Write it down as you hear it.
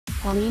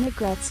Paulina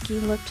Gretzky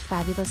looked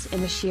fabulous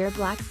in a sheer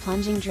black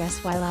plunging dress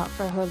while out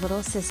for her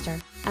little sister,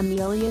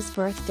 Emilia's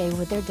birthday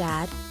with their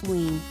dad,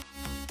 Wayne.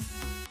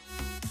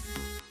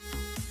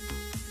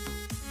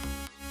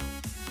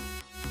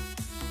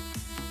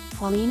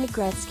 Paulina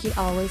Gretzky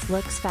always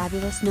looks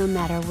fabulous no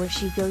matter where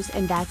she goes,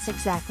 and that's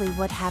exactly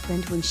what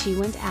happened when she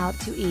went out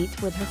to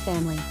eat with her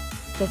family.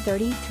 The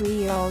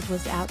 33-year-old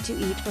was out to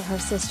eat for her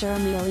sister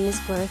Emilia's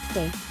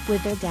birthday,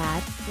 with their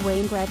dad,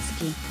 Wayne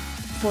Gretzky.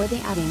 For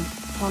the outing,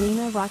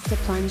 Paulina rocked a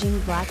plunging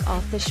black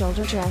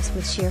off-the-shoulder dress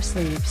with sheer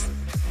sleeves.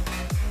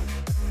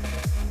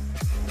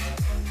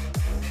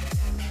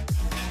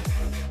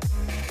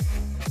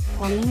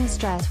 Paulina's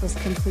dress was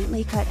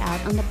completely cut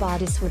out on the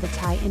bodice with a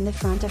tie in the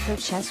front of her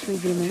chest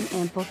revealing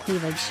ample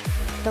cleavage.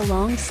 The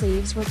long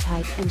sleeves were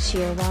tight and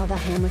sheer while the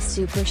hem was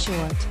super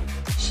short.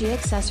 She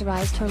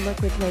accessorized her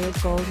look with layered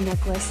gold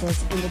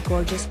necklaces and a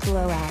gorgeous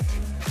blowout.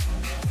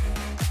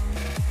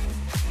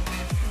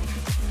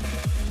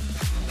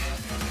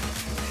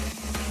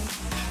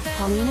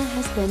 Paulina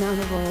has been on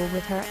a roll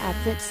with her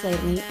outfits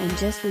lately, and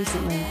just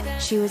recently,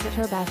 she was at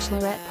her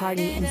bachelorette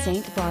party in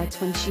St. Bart's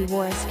when she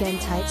wore a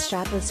skin-tight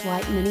strapless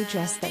white mini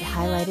dress that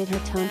highlighted her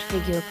toned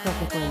figure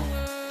perfectly.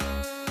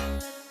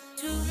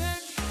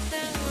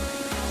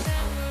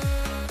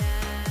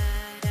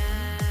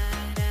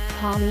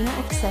 Paulina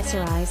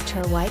accessorized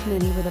her white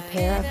mini with a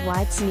pair of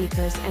white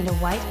sneakers and a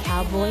white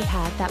cowboy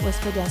hat that was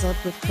bedazzled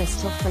with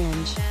crystal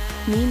fringe.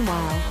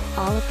 Meanwhile,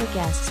 all of her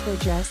guests were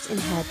dressed in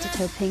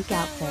head-to-toe pink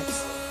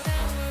outfits.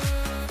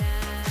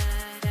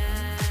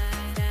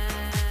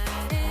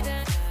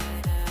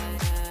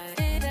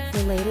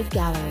 Related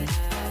gallery.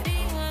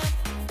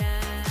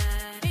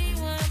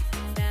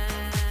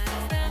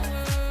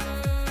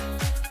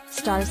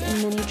 Stars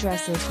in mini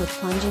dresses with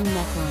plunging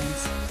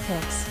necklines,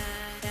 pics.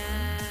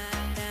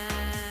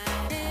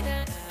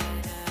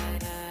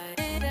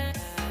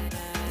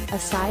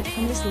 Aside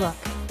from this look,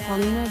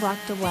 Paulina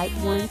rocked a white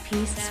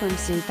one-piece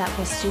swimsuit that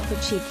was super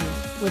cheeky,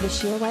 with a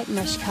sheer white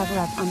mesh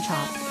cover-up on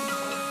top.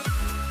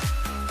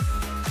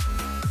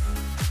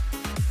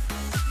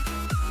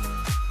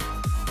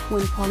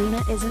 When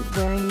Paulina isn't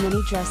wearing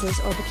mini dresses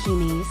or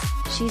bikinis,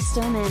 she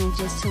still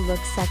manages to look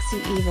sexy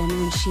even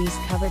when she's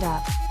covered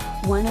up.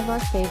 One of our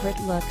favorite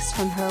looks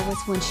from her was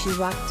when she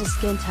rocked a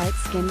skin-tight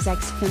Skims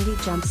X Fendi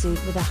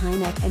jumpsuit with a high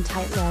neck and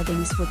tight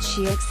leggings, which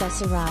she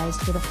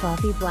accessorized with a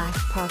fluffy black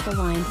parka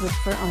lined with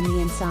fur on the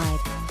inside.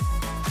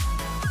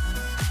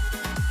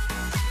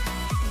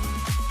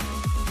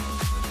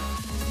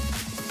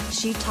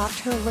 She topped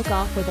her look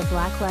off with a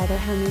black leather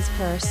Hermes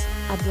purse,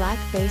 a black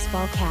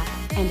baseball cap,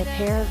 and a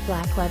pair of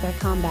black leather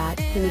combat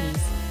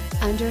booties.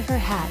 Under her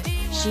hat,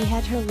 she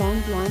had her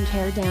long blonde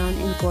hair down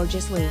in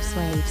gorgeous loose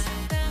waves.